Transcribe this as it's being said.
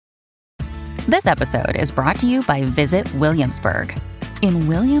This episode is brought to you by Visit Williamsburg. In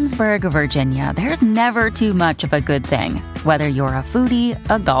Williamsburg, Virginia, there's never too much of a good thing. Whether you're a foodie,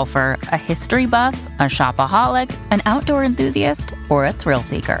 a golfer, a history buff, a shopaholic, an outdoor enthusiast, or a thrill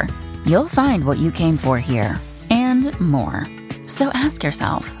seeker, you'll find what you came for here and more. So ask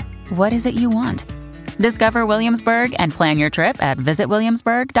yourself, what is it you want? Discover Williamsburg and plan your trip at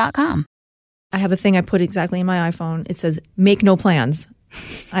visitwilliamsburg.com. I have a thing I put exactly in my iPhone. It says, make no plans.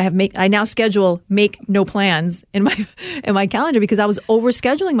 I now schedule make no plans in my calendar because I was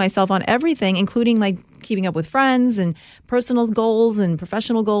overscheduling myself on everything, including like keeping up with friends and personal goals and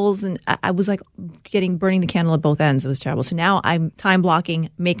professional goals. And I was like burning the candle at both ends. It was terrible. So now I'm time blocking,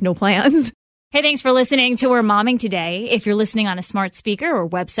 make no plans. Hey, thanks for listening to We're Momming Today. If you're listening on a smart speaker or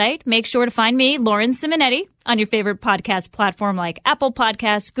website, make sure to find me, Lauren Simonetti, on your favorite podcast platform like Apple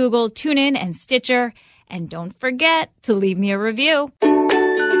Podcasts, Google, TuneIn, and Stitcher. And don't forget to leave me a review.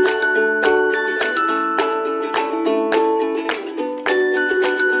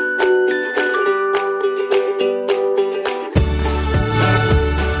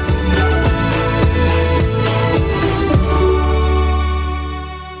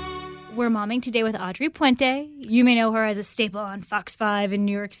 We're Momming Today with Audrey Puente. You may know her as a staple on Fox 5 in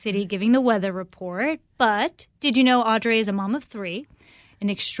New York City giving the weather report. But did you know Audrey is a mom of 3, an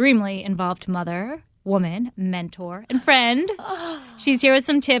extremely involved mother, woman, mentor, and friend? She's here with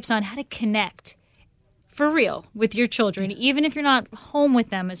some tips on how to connect for real with your children, even if you're not home with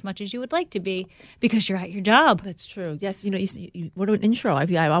them as much as you would like to be because you're at your job. That's true. Yes, you what an intro. I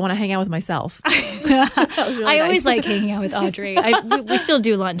want to hang out with myself. I always like hanging out with Audrey. We still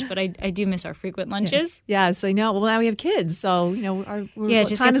do lunch, but I do miss our frequent lunches. Yeah, so well, now we have kids, so our time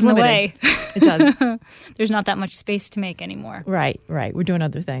gets is in the limited. way. It does. There's not that much space to make anymore. Right. We're doing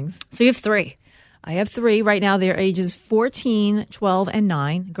other things. So you have 3. I have 3 right now. They're ages 14, 12, and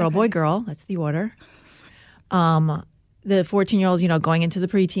 9. Girl, boy, girl. That's the order. The 14-year-old's, going into the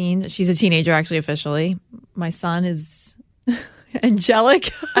preteen. She's a teenager, actually, officially. My son is angelic.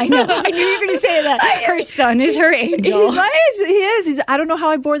 I know. I knew you were going to say that. Her son is her angel. He is. I don't know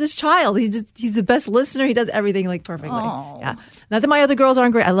how I bore this child. He's the best listener. He does everything like perfectly. Oh. Yeah. Not that my other girls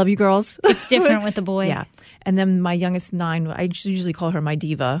aren't great. I love you girls. It's different with the boy. Yeah. And then my youngest 9, I usually call her my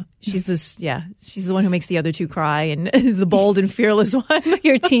diva. She's she's the one who makes the other 2 cry and is the bold and fearless one.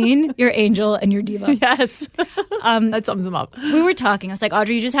 Your teen, your angel, and your diva. Yes. That sums them up. We were talking. I was like,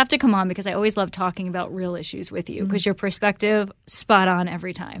 Audrey, you just have to come on because I always love talking about real issues with you because your perspective, spot on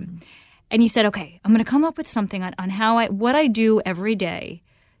every time. And you said, okay, I'm going to come up with something on what I do every day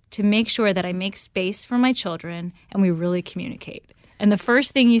to make sure that I make space for my children and we really communicate. And the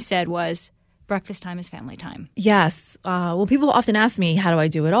first thing you said was, breakfast time is family time. Yes. Well, people often ask me, how do I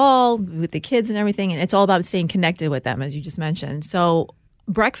do it all with the kids and everything? And it's all about staying connected with them, as you just mentioned. So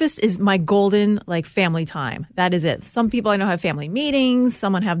breakfast is my golden family time. That is it. Some people I know have family meetings.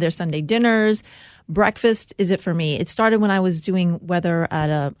 Someone have their Sunday dinners. Breakfast is it for me. It started when I was doing weather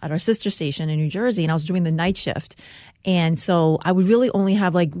at our sister station in New Jersey, and I was doing the night shift. And so I would really only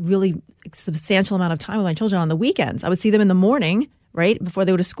have really substantial amount of time with my children on the weekends. I would see them in the morning, right, before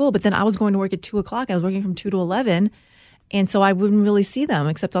they go to school. But then I was going to work at 2 o'clock. I was working from 2 to 11. And so I wouldn't really see them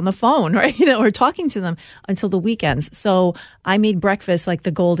except on the phone, right, or talking to them until the weekends. So I made breakfast like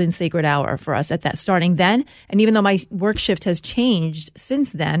the golden sacred hour for us at that starting then. And even though my work shift has changed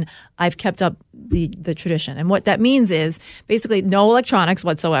since then, I've kept up the tradition. And what that means is basically no electronics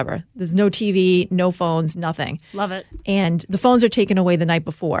whatsoever. There's no TV, no phones, nothing. Love it. And the phones are taken away the night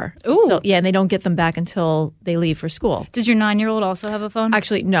before. Ooh. So, yeah, and they don't get them back until they leave for school. Does your 9-year-old also have a phone?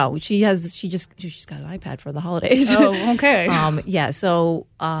 Actually, no. She's got an iPad for the holidays. Oh, okay. Yeah. So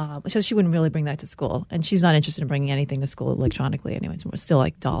she wouldn't really bring that to school, and she's not interested in bringing anything to school electronically anyway. It's still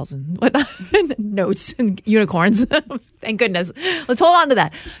like dolls and whatnot, and notes and unicorns. Thank goodness. Let's hold on to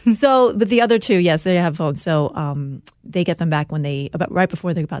that. So, but the other 2, yes, they have phones. So they get them back right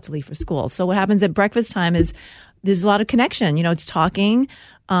before they're about to leave for school. So what happens at breakfast time is there's a lot of connection. It's talking.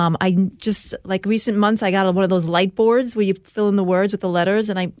 I just, recent months, I got one of those light boards where you fill in the words with the letters,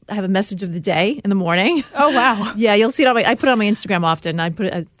 and I have a message of the day in the morning. Oh, wow. Yeah, you'll see it I put it on my Instagram often. I put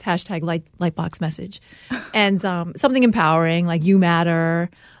a hashtag lightbox message. And something empowering, like you matter,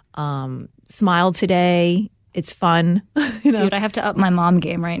 smile today. It's fun. Dude, I have to up my mom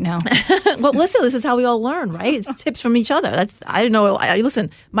game right now. Well, listen, this is how we all learn, right? It's tips from each other. I didn't know. Listen,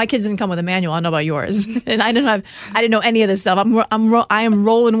 my kids didn't come with a manual. I don't know about yours, and I didn't know any of this stuff. I am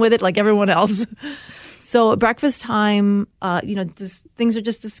rolling with it like everyone else. So at breakfast time, things are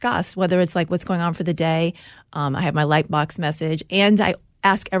just discussed. Whether it's like what's going on for the day. I have my Lightbox message, and I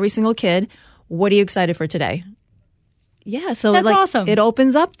ask every single kid, "What are you excited for today?" Yeah, so That's like awesome. it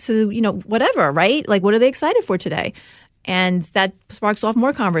opens up to, whatever, right? Like what are they excited for today? And that sparks off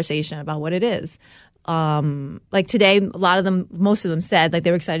more conversation about what it is. Like today, most of them said like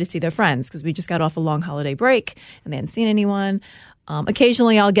they were excited to see their friends because we just got off a long holiday break and they hadn't seen anyone.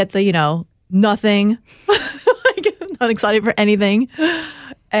 Occasionally I'll get the, nothing, like not excited for anything.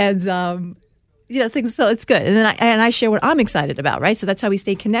 And, things, so it's good. And then I share what I'm excited about, right? So that's how we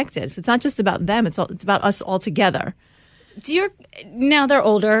stay connected. So it's not just about them. It's about us all together. Now they're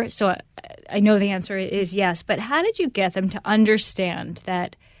older, so I know the answer is yes. But how did you get them to understand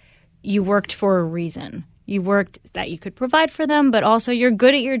that you worked for a reason? You worked that you could provide for them, but also you're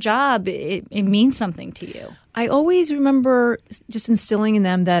good at your job. It means something to you. I always remember just instilling in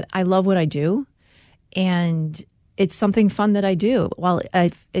them that I love what I do, and it's something fun that I do. While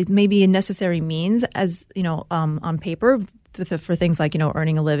it may be a necessary means, as on paper, for things like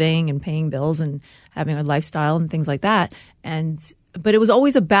earning a living and paying bills and having a lifestyle and things like that. But it was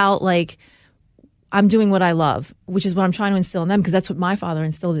always about like I'm doing what I love, which is what I'm trying to instill in them because that's what my father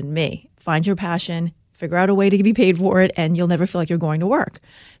instilled in me. Find your passion, figure out a way to be paid for it, and you'll never feel like you're going to work.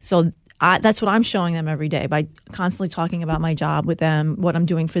 So that's what I'm showing them every day by constantly talking about my job with them, what I'm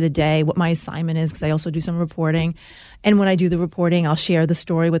doing for the day, what my assignment is, because I also do some reporting. And when I do the reporting, I'll share the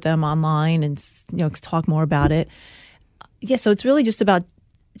story with them online and talk more about it. Yeah, so it's really just about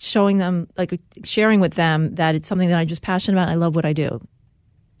showing them, like sharing with them that it's something that I'm just passionate about and I love what I do.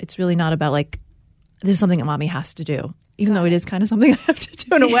 It's really not about like, this is something that mommy has to do, even though it is kind of something I have to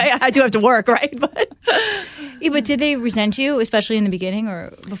do in a way. I do have to work, right? But did they resent you, especially in the beginning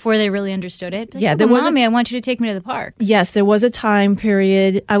or before they really understood it? Like, yeah, there was Mommy, I want you to take me to the park. Yes, there was a time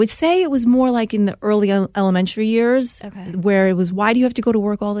period. I would say it was more like in the early elementary years where it was, why do you have to go to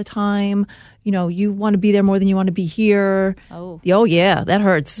work all the time? You want to be there more than you want to be here. Oh, yeah, that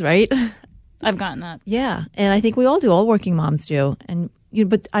hurts, right? I've gotten that. Yeah, and I think we all do. All working moms do. And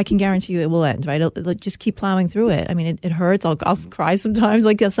but I can guarantee you it will end, right? It'll just keep plowing through it. I mean, it hurts. I'll cry sometimes.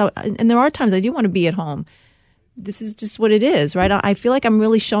 Like so, and there are times I do want to be at home. This is just what it is, right? I feel like I'm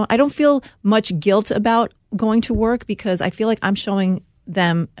really showing. I don't feel much guilt about going to work because I feel like I'm showing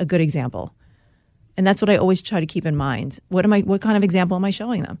them a good example, and that's what I always try to keep in mind. What kind of example am I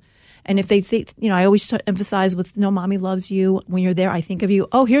showing them? And if they think, I always emphasize with, mommy loves you. When you're there, I think of you.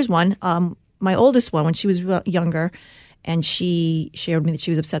 Oh, here's one. My oldest one, when she was younger, and she shared with me that she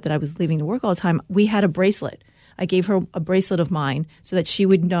was upset that I was leaving to work all the time. We had a bracelet. I gave her a bracelet of mine so that she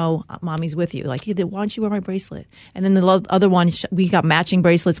would know mommy's with you. Like, hey, why don't you wear my bracelet? And then the other one, we got matching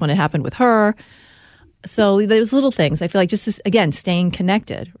bracelets when it happened with her. So there's little things. I feel like just, again, staying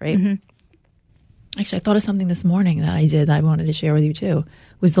connected, right? Mm-hmm. Actually, I thought of something this morning that I did that I wanted to share with you, too.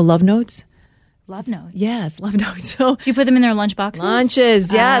 Was the love notes. Love notes? Yes, love notes. So, do you put them in their lunch boxes?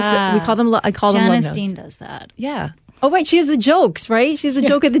 Lunches, yes. We call them, I call them love notes. Janice Dean does that. Yeah. Oh, right. She has the jokes, right? She has the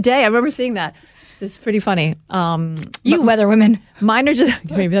joke of the day. I remember seeing that. It's pretty funny. You weather women. Mine are just,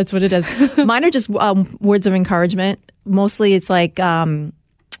 maybe that's what it is. Mine are just words of encouragement. Mostly it's like something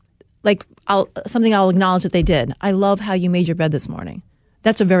I'll acknowledge that they did. I love how you made your bed this morning.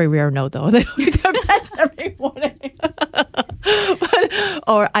 That's a very rare note, though. They don't make their beds every morning.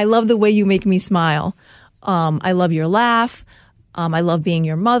 Or I love the way you make me smile. I love your laugh. I love being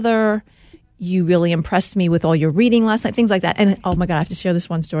your mother. You really impressed me with all your reading last night, things like that. And oh my God, I have to share this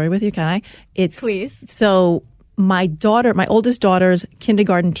one story with you. Can I? Please. So my oldest daughter's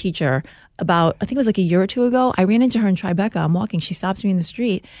kindergarten teacher, I think it was like a year or two ago, I ran into her in Tribeca. I'm walking. She stopped me in the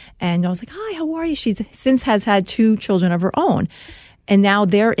street and I was like, hi, how are you? She since has had 2 children of her own. And now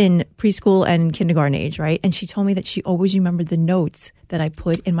they're in preschool and kindergarten age, right? And she told me that she always remembered the notes that I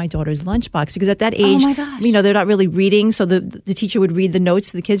put in my daughter's lunchbox because at that age, they're not really reading. So the teacher would read the notes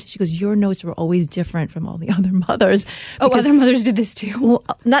to the kids. She goes, your notes were always different from all the other mothers. Other mothers did this too? Well,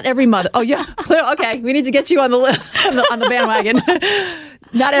 not every mother. Oh, yeah. Okay. We need to get you on the on the bandwagon.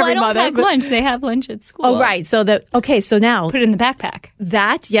 Not every mother. I don't pack lunch. They have lunch at school. Oh, right. So so now. Put it in the backpack.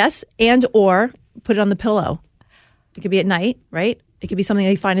 That, yes. And or put it on the pillow. It could be at night, right? It could be something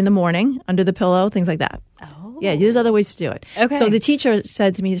they find in the morning under the pillow, things like that. Oh. Yeah, there's other ways to do it. Okay. So the teacher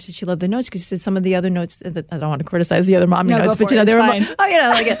said to me that she loved the notes because she said some of the other notes, I don't want to criticize the other mommy notes, but they were fine.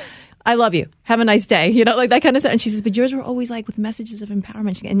 I love you. Have a nice day. Like that kind of stuff. And she says, but yours were always like with messages of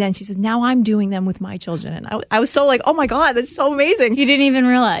empowerment. And then she says, now I'm doing them with my children. And I was so like, oh my God, that's so amazing. You didn't even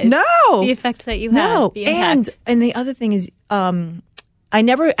realize. No. The effect that you had. No. The impact. And the other thing is, I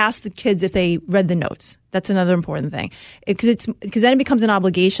never asked the kids if they read the notes. That's another important thing. Because then it becomes an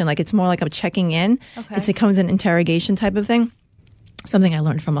obligation. Like it's more like a checking in. Okay. It becomes an interrogation type of thing. Something I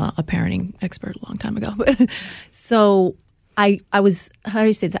learned from a parenting expert a long time ago. So I was, how do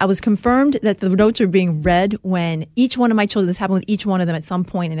you say this? I was confirmed that the notes were being read when each one of my children, this happened with each one of them at some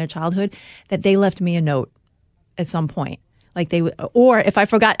point in their childhood, that they left me a note at some point. Like they would, or if I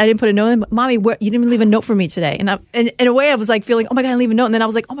forgot, I didn't put a note in, Mommy, you didn't even leave a note for me today. And in a way I was like feeling, oh my God, I didn't leave a note. And then I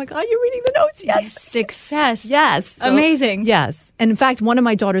was like, oh my God, you're reading the notes. Yes. Success. Yes. So, amazing. Yes. And in fact, one of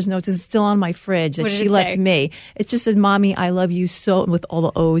my daughter's notes is still on my fridge that What did she it left say? me. It just said, Mommy, I love you so, with all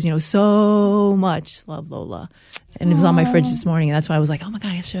the O's, so much. Love, Lola. And it was on my fridge this morning. And that's why I was like, oh my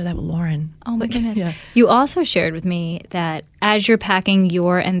God, I share that with Lauren. Oh my goodness. Yeah. You also shared with me that as you're packing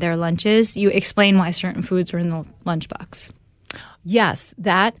your and their lunches, you explain why certain foods are in the lunchbox. Yes,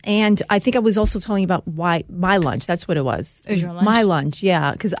 that. And I think I was also telling you about why my lunch. That's what it was. It was your lunch? My lunch,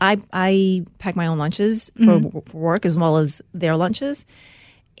 yeah. Because I pack my own lunches for work as well as their lunches.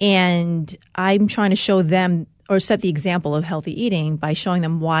 And I'm trying to show them or set the example of healthy eating by showing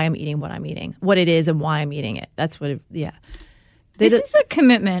them why I'm eating what I'm eating, what it is and why I'm eating it. That's what it, yeah. This is a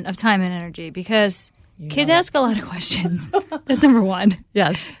commitment of time and energy because kids ask a lot of questions. That's number one.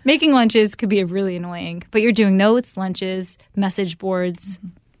 Yes. Making lunches could be really annoying, but you're doing notes, lunches, message boards.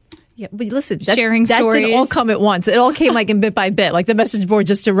 Yeah, but listen, Sharing that stories. didn't all come at once. It all came like in bit by bit. Like the message board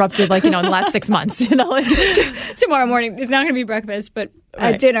just erupted like, in the last 6 months, Tomorrow morning, it's not going to be breakfast, but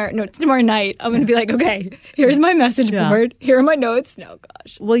Right. at dinner, no, tomorrow night, I'm going to be like, okay, here's my message Yeah. board. Here are my notes. No,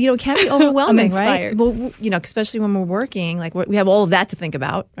 gosh. Well, it can be overwhelming, right? inspired. Well, especially when we're working, like we have all of that to think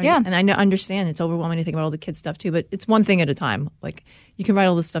about. Right? Yeah. And I understand it's overwhelming to think about all the kids stuff too, but it's one thing at a time. Like you can write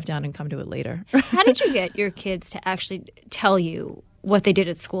all this stuff down and come to it later. How did you get your kids to actually tell you what they did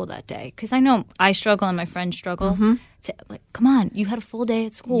at school that day? Because I know I struggle and my friends struggle. To, like, come on, you had a full day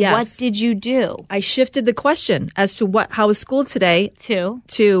at school. Yes. What did you do? I shifted the question as to how was school today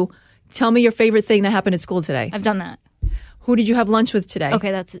To tell me your favorite thing that happened at school today. I've done that. Who did you have lunch with today?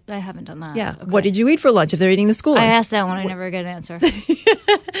 Okay, I haven't done that. Yeah. Okay. What did you eat for lunch if they're eating the school I lunch? asked that one. I never get an answer.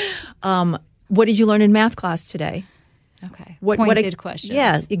 What did you learn in math class today? Okay. What Pointed questions.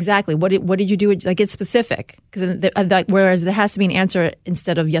 Yeah, exactly. What did you do? Like, get specific because whereas there has to be an answer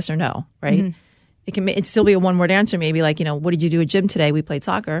instead of yes or no, right? It still be a one word answer. Maybe like what did you do at gym today? We played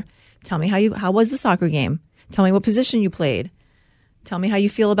soccer. Tell me how was the soccer game? Tell me what position you played. Tell me how you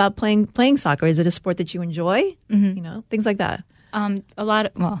feel about playing soccer. Is it a sport that you enjoy? Things like that.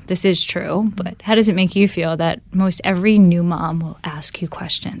 This is true, but how does it make you feel that most every new mom will ask you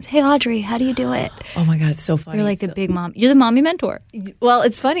questions? Hey, Audrey, how do you do it? Oh my God, it's so funny. You're like the big mom. You're the mommy mentor. Well,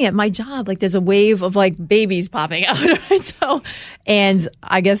 it's funny at my job. Like, there's a wave of like babies popping out. Right? So, and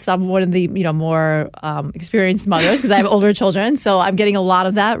I guess I'm one of the more experienced mothers because I have older children. So I'm getting a lot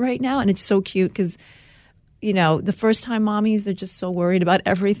of that right now, and it's so cute because the first time mommies, they're just so worried about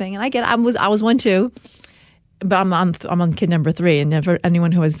everything, and I was one too. But I'm on kid number 3, and never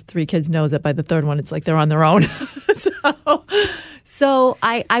anyone who has 3 kids knows that by the third one, it's like they're on their own. So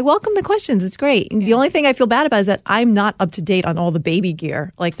I welcome the questions. It's great. And the only thing I feel bad about is that I'm not up to date on all the baby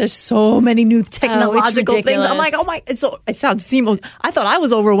gear. Like there's so many new technological things. I'm like, oh my! It sounds seamless. I thought I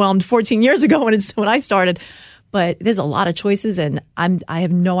was overwhelmed 14 years ago when I started. But there's a lot of choices, and I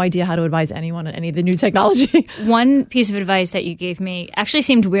have no idea how to advise anyone on any of the new technology. One piece of advice that you gave me actually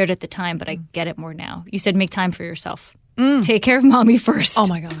seemed weird at the time, but I get it more now. You said make time for yourself. Take care of mommy first. Oh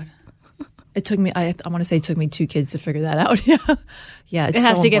my God. It took me, I want to say it took me 2 kids to figure that out. Yeah. It's it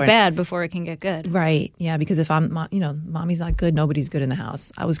has so to get important. bad before it can get good. Right. Yeah. Because if mommy's not good, nobody's good in the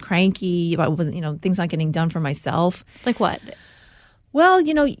house. I was cranky. I wasn't, things not getting done for myself. Like what? Well,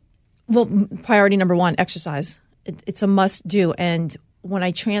 priority number 1, exercise. It's a must do. And when I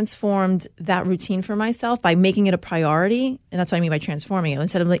transformed that routine for myself by making it a priority, and that's what I mean by transforming it,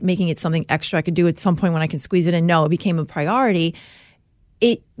 instead of like making it something extra I could do at some point when I can squeeze it in, no, it became a priority.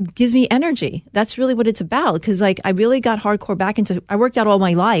 It gives me energy. That's really what it's about. Because I really got hardcore back into, I worked out all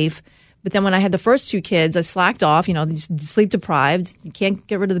my life. But then when I had the first 2 kids, I slacked off, sleep deprived. You can't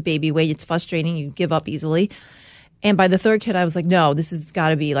get rid of the baby weight. It's frustrating. You give up easily. And by the 3rd kid, I was like, no, this has got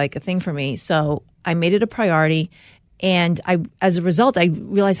to be like a thing for me. So I made it a priority. And as a result, I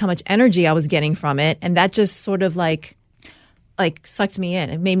realized how much energy I was getting from it. And that just sort of like sucked me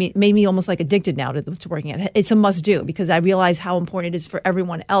in. It made me almost like addicted now to working at it. It's a must do because I realize how important it is for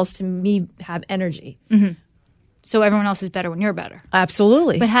everyone else to me have energy. Mm-hmm. So everyone else is better when you're better.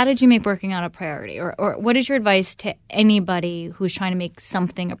 Absolutely. But how did you make working out a priority? Or what is your advice to anybody who's trying to make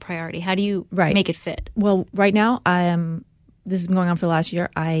something a priority? How do you make it fit? Well, right now, this has been going on for the last year.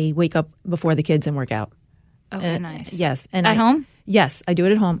 I wake up before the kids and work out. Okay, nice. Yes. And at home? Yes, I do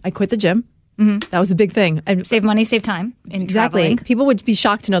it at home. I quit the gym. Mm-hmm. That was a big thing. Save money, save time. Exactly. Traveling. People would be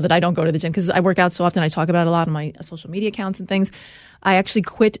shocked to know that I don't go to the gym because I work out so often. I talk about it a lot on my social media accounts and things. I actually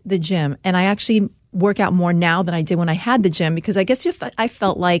quit the gym, and I actually work out more now than I did when I had the gym, because I guess if I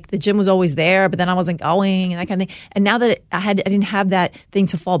felt like the gym was always there, but then I wasn't going and that kind of thing. And now that I didn't have that thing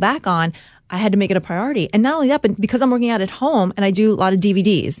to fall back on, I had to make it a priority. And not only that, but because I'm working out at home and I do a lot of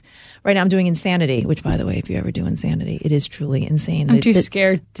DVDs. Right now I'm doing Insanity, which, by the way, if you ever do Insanity, it is truly insane. I'm too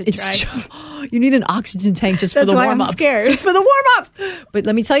scared to try. You need an oxygen tank just for the warm-up. That's why I'm scared. Just for the warm-up. But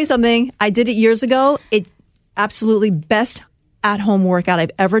let me tell you something. I did it years ago. It absolutely best at-home workout I've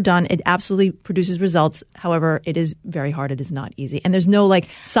ever done. It absolutely produces results. However, it is very hard. It is not easy. And there's no like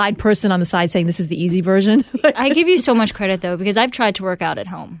side person on the side saying this is the easy version. I give you so much credit, though, because I've tried to work out at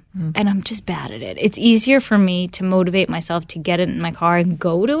home and I'm just bad at it. It's easier for me to motivate myself to get in my car and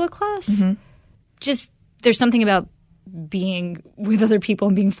go to a class. Just there's something about being with other people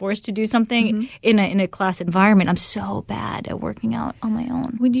and being forced to do something in a class environment. I'm so bad at working out on my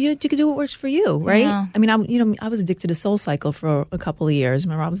own. When you can do what works for you, right? Yeah. I mean, I was addicted to Soul Cycle for a couple of years.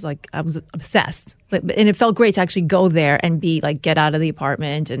 Remember, I was obsessed, and it felt great to actually go there and be like, get out of the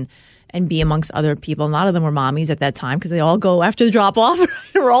apartment and be amongst other people. A lot of them were mommies at that time because they all go after the drop off.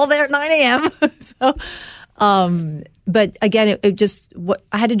 We're all there at 9 a.m. But again,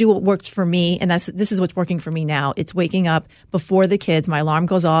 I had to do what worked for me, and this is what's working for me now. It's waking up before the kids. My alarm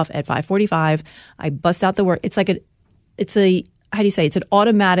goes off at 5:45. I bust out the work. It's like it's how do you say? It's an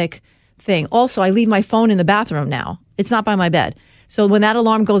automatic thing. Also, I leave my phone in the bathroom now. It's not by my bed. So when that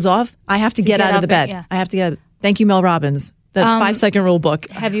alarm goes off, I have to get out of the bed. I have to get out. Thank you, Mel Robbins. The 5-second rule book.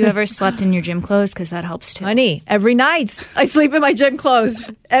 Have you ever slept in your gym clothes? Because that helps too. Honey, every night I sleep in my gym clothes.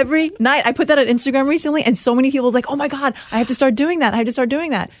 Every night. I put that on Instagram recently, and so many people are like, oh my God, I have to start doing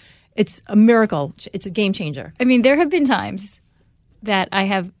that. It's a miracle. It's a game changer. I mean, there have been times that I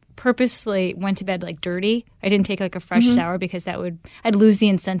have purposely went to bed like dirty. I didn't take like a fresh shower because I'd lose the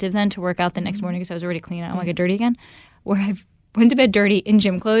incentive then to work out the next morning because I was already clean. I don't want to get dirty again. Where I've went to bed dirty in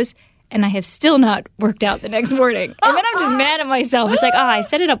gym clothes, and I have still not worked out the next morning. And then I'm just mad at myself. It's like, I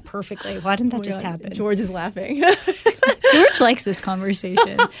set it up perfectly. Why didn't that just happen? George is laughing. George likes this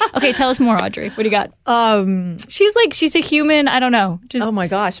conversation. Okay, tell us more, Audrey. What do you got? She's a human. I don't know. Just oh my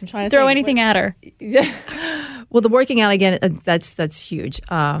gosh, I'm trying to throw anything at her. Well, the working out again, that's huge.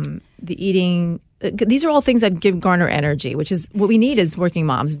 The eating. These are all things that garner energy, which is what we need as working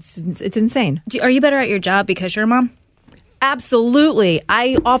moms. It's insane. Are you better at your job because you're a mom? Absolutely.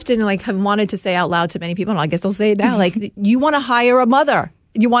 I often have wanted to say out loud to many people, and I guess I'll say it now, you want to hire a mother.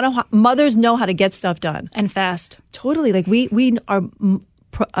 Mothers know how to get stuff done. And fast. Totally. We are,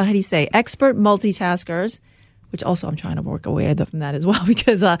 how do you say, expert multitaskers, which also I'm trying to work away from that as well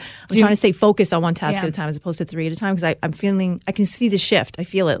because I'm trying to stay focused on one task at a time as opposed to 3 at a time because I'm feeling, I can see the shift. I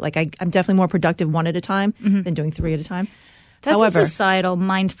feel it. I'm definitely more productive 1 at a time than doing 3 at a time. That's However, a societal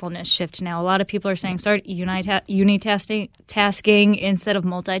mindfulness shift now. A lot of people are saying start unitasking instead of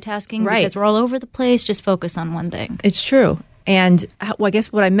multitasking because we're all over the place. Just focus on one thing. It's true. And I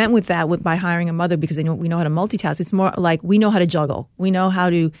guess what I meant with that by hiring a mother, because we know how to multitask, it's more like we know how to juggle. We know how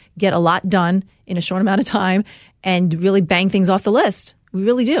to get a lot done in a short amount of time and really bang things off the list. We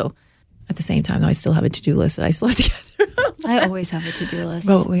really do. At the same time, though, I still have a to-do list that I still have to get through. I always have a to-do list.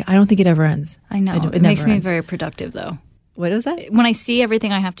 But I don't think it ever ends. I know. It makes me very productive, though. What is that? When I see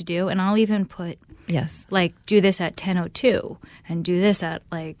everything I have to do, and I'll even put, do this at 10:02 and do this at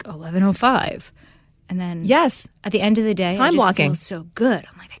 11:05. And then at the end of the day, time blocking. Feel so good.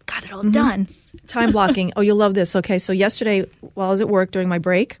 I'm like, I got it all done. Time blocking. Oh, you'll love this. Okay, so yesterday while I was at work during my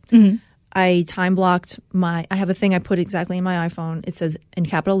break, I time blocked I have a thing I put exactly in my iPhone. It says in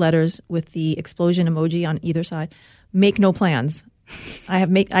capital letters with the explosion emoji on either side, make no plans. I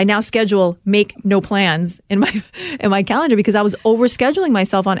now schedule make no plans in my calendar because I was overscheduling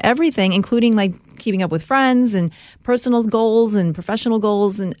myself on everything, including keeping up with friends and personal goals and professional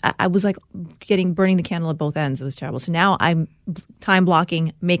goals. And I was burning the candle at both ends. It was terrible. So now I'm time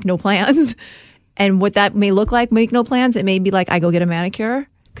blocking, make no plans. And what that may look like, make no plans, it may be I go get a manicure.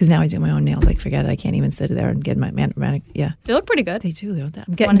 Because now I do my own nails. Forget it. I can't even sit there and get my manicure. Yeah. They look pretty good. They do.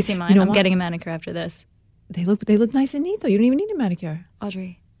 I want to see mine. I'm getting a manicure after this. They look nice and neat, though. You don't even need a manicure.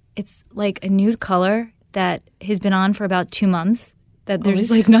 Audrey, it's like a nude color that has been on for about 2 months, that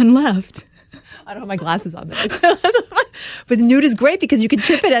there's none left. I don't have my glasses on there. But the nude is great because you can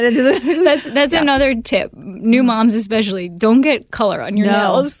chip it at it. That's another tip. New moms especially, don't get color on your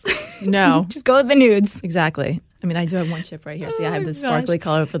nails. No. Just go with the nudes. Exactly. I mean, I do have one chip right here. See, I have this sparkly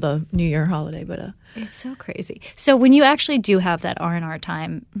color for the New Year holiday. But it's so crazy. So when you actually do have that R&R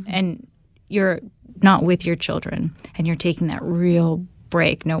time and you're not with your children and you're taking that real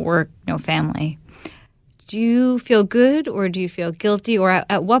break, no work, no family, do you feel good or do you feel guilty? Or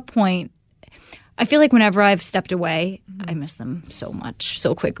at what point? I feel like whenever I've stepped away, I miss them so much,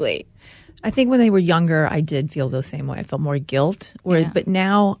 so quickly. I think when they were younger, I did feel the same way. I felt more guilt. But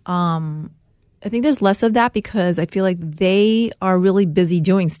now, I think there's less of that because I feel like they are really busy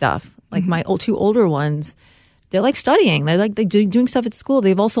doing stuff. Like my two older ones, they're like studying. They're doing stuff at school.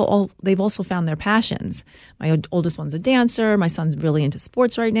 They've also found their passions. My oldest one's a dancer. My son's really into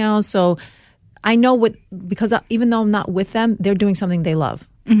sports right now. So I know because even though I'm not with them, they're doing something they love.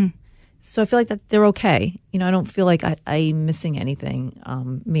 Mm-hmm. So I feel like that they're okay. I don't feel like I'm missing anything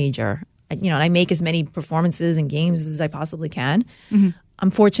major. And I make as many performances and games as I possibly can. Mm-hmm. I'm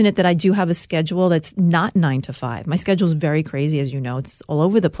fortunate that I do have a schedule that's not 9 to 5. My schedule is very crazy, as you know. It's all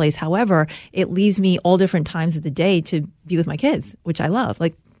over the place. However, it leaves me all different times of the day to be with my kids, which I love.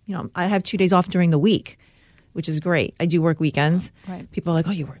 Like, I have 2 days off during the week, which is great. I do work weekends. Right. People are like,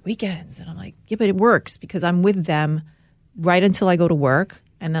 oh, you work weekends. And I'm like, yeah, but it works because I'm with them right until I go to work.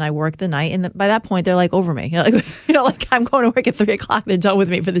 And then I work the night. And by that point, they're like over me. Like I'm going to work at 3 o'clock. They're done with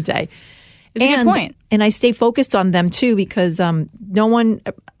me for the day. It's a good point. And I stay focused on them too because no one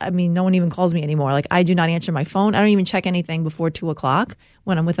even calls me anymore. Like I do not answer my phone. I don't even check anything before 2 o'clock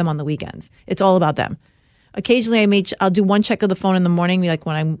when I'm with them on the weekends. It's all about them. Occasionally I'll do one check of the phone in the morning, like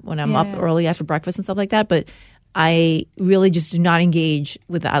when I'm up early after breakfast and stuff like that. But I really just do not engage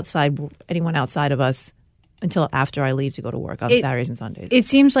with anyone outside of us until after I leave to go to work on Saturdays and Sundays. It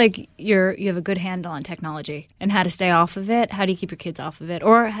seems like you have a good handle on technology and how to stay off of it. How do you keep your kids off of it?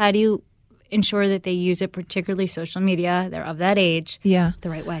 Or how do you ensure that they use it, particularly social media, they're of that age, the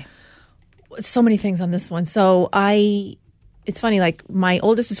right way? So many things on this one. So it's funny, like my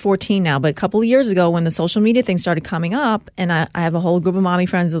oldest is 14 now, but a couple of years ago when the social media thing started coming up, and I have a whole group of mommy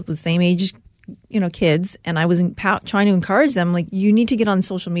friends of the same age, kids, and I was trying to encourage them, like, you need to get on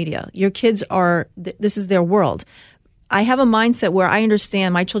social media. Your kids this is their world. I have a mindset where I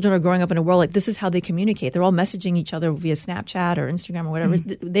understand my children are growing up in a world like this is how they communicate. They're all messaging each other via Snapchat or Instagram or whatever.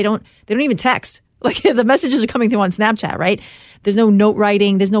 Mm-hmm. They don't even text. Like the messages are coming through on Snapchat, right? There's no note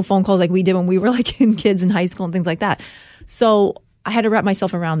writing. There's no phone calls like we did when we were like kids in high school and things like that. So I had to wrap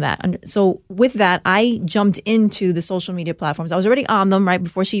myself around that. And so with that, I jumped into the social media platforms. I was already on them right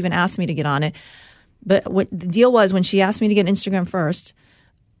before she even asked me to get on it. But what the deal was when she asked me to get Instagram first,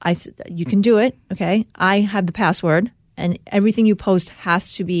 I said, you can do it. Okay. I have the password. And everything you post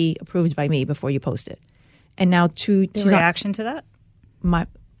has to be approved by me before you post it. And now the reaction to that?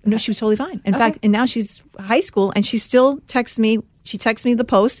 No, she was totally fine. In fact, and now she's high school and she still texts me. She texts me the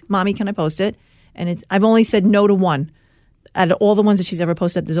post, "Mommy, can I post it?" And I've only said no to one. Out of all the ones that she's ever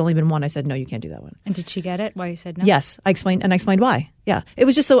posted, there's only been one I said, no, you can't do that one. And did she get it? Why you said no? Yes, I explained why. Yeah, it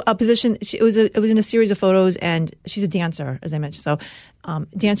was just a position. It was in a series of photos, and she's a dancer, as I mentioned. So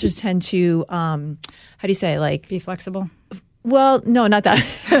dancers tend to, how do you say, like be flexible. Well, no, not that.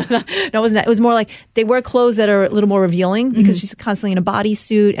 No, it wasn't that. It was more like they wear clothes that are a little more revealing because she's constantly in a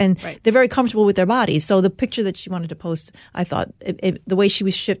bodysuit and they're very comfortable with their bodies. So the picture that she wanted to post, I thought the way she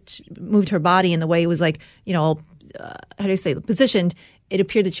was moved her body and the way it was like, how do you say, positioned, it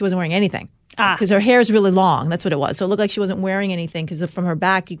appeared that she wasn't wearing anything. Because her hair is really long. That's what it was. So it looked like she wasn't wearing anything because from her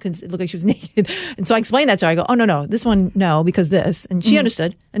back, it looked like she was naked. And so I explained that to her. I go, oh, no, this one, no, because this. And she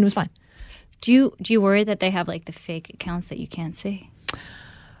understood and it was fine. Do you worry that they have like the fake accounts that you can't see?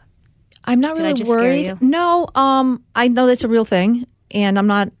 I'm not really worried. No, I know that's a real thing. And I'm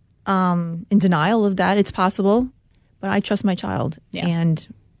not in denial of that. It's possible. But I trust my child. Yeah. And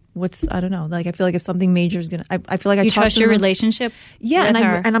I don't know. Like, I feel like if something major is going to, I feel like I trust your relationship. Yeah.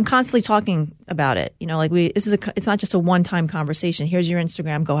 And I'm constantly talking about it. Like it's not just a one-time conversation. Here's your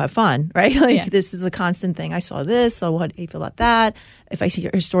Instagram, go have fun. Right. Like this is a constant thing. I saw this. So what do you feel about that? If I see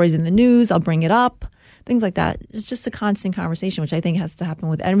your stories in the news, I'll bring it up. Things like that. It's just a constant conversation, which I think has to happen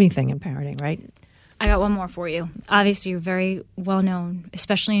with everything in parenting. Right. I got one more for you. Obviously, you're very well known,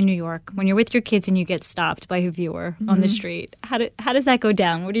 especially in New York. When you're with your kids and you get stopped by a viewer on the street, how does that go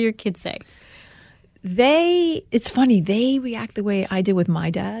down? What do your kids say? It's funny. They react the way I did with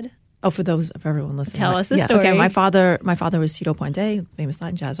my dad. Oh, for everyone listening. Tell us the story. Okay, my father was Tito Puente, famous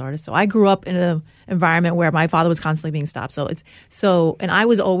Latin jazz artist. So I grew up in an environment where my father was constantly being stopped. And I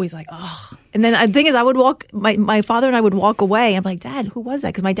was always like, oh. And then the thing is, I would my father and I would walk away, and I'm like, Dad, who was that?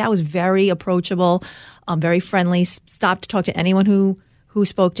 Because my dad was very approachable, very friendly, stopped to talk to anyone who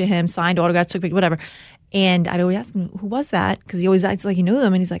spoke to him, signed autographs, took pictures, whatever. And I'd always ask him, who was that? Because he always acts like he knew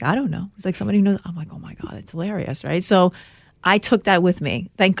them, and he's like, I don't know. He's like, somebody who knows. I'm like, oh my God, it's hilarious, right? So I took that with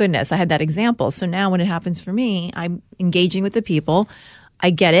me. Thank goodness I had that example. So now when it happens for me, I'm engaging with the people. I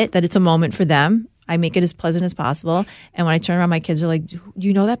get it that it's a moment for them. I make it as pleasant as possible. And when I turn around, my kids are like, do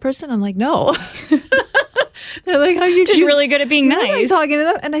you know that person? I'm like, no. They're like, oh, you're just really good at being nice. Talking to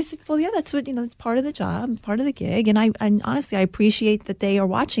them. And I said, well, yeah, that's what, it's part of the job, part of the gig. And honestly, I appreciate that they are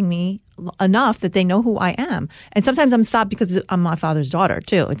watching me enough that they know who I am. And sometimes I'm stopped because I'm my father's daughter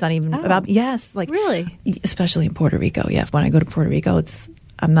too. It's not even about, yes. Like really? Especially in Puerto Rico. Yeah. When I go to Puerto Rico,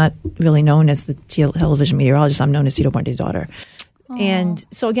 I'm not really known as the television meteorologist. I'm known as Tito Puente's daughter. And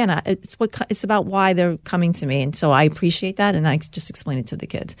so again, it's about why they're coming to me, and so I appreciate that, and I just explain it to the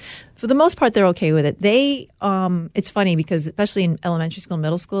kids. For the most part, they're okay with it. It's funny because especially in elementary school,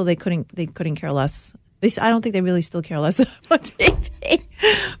 middle school, they couldn't care less. I don't think they really still care less about TV,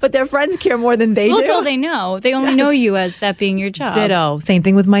 but their friends care more than they do. That's all they know. They only know you as that being your job. Ditto. Same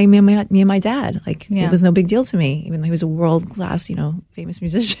thing with me and my dad. Like it was no big deal to me, even though he was a world class, famous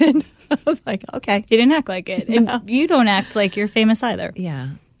musician. I was like, okay. You didn't act like it, and you don't act like you're famous either. Yeah,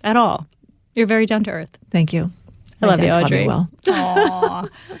 at all. You're very down to earth. Thank you. I love you, Audrey. Well, aww.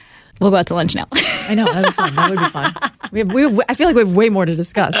 We'll go out to lunch now. I know. That would be fun. That would be fun. I feel like we have way more to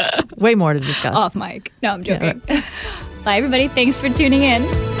discuss. Way more to discuss. Off mic. No, I'm joking. Yeah. Bye, everybody. Thanks for tuning in.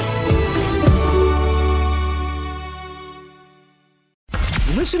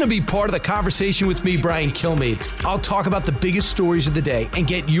 Listen to be part of the conversation with me, Brian Kilmeade. I'll talk about the biggest stories of the day and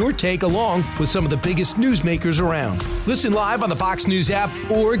get your take along with some of the biggest newsmakers around. Listen live on the Fox News app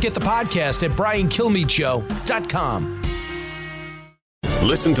or get the podcast at briankilmeadshow.com.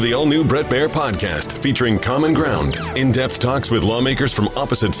 Listen to the all-new Bret Baier podcast featuring Common Ground, in-depth talks with lawmakers from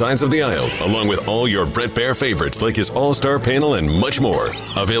opposite sides of the aisle, along with all your Bret Baier favorites like his all-star panel and much more.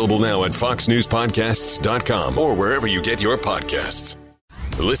 Available now at foxnewspodcasts.com or wherever you get your podcasts.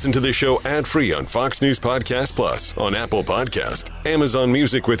 Listen to the show ad-free on Fox News Podcast Plus, on Apple Podcast, Amazon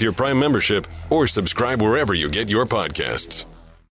Music with your Prime membership, or subscribe wherever you get your podcasts.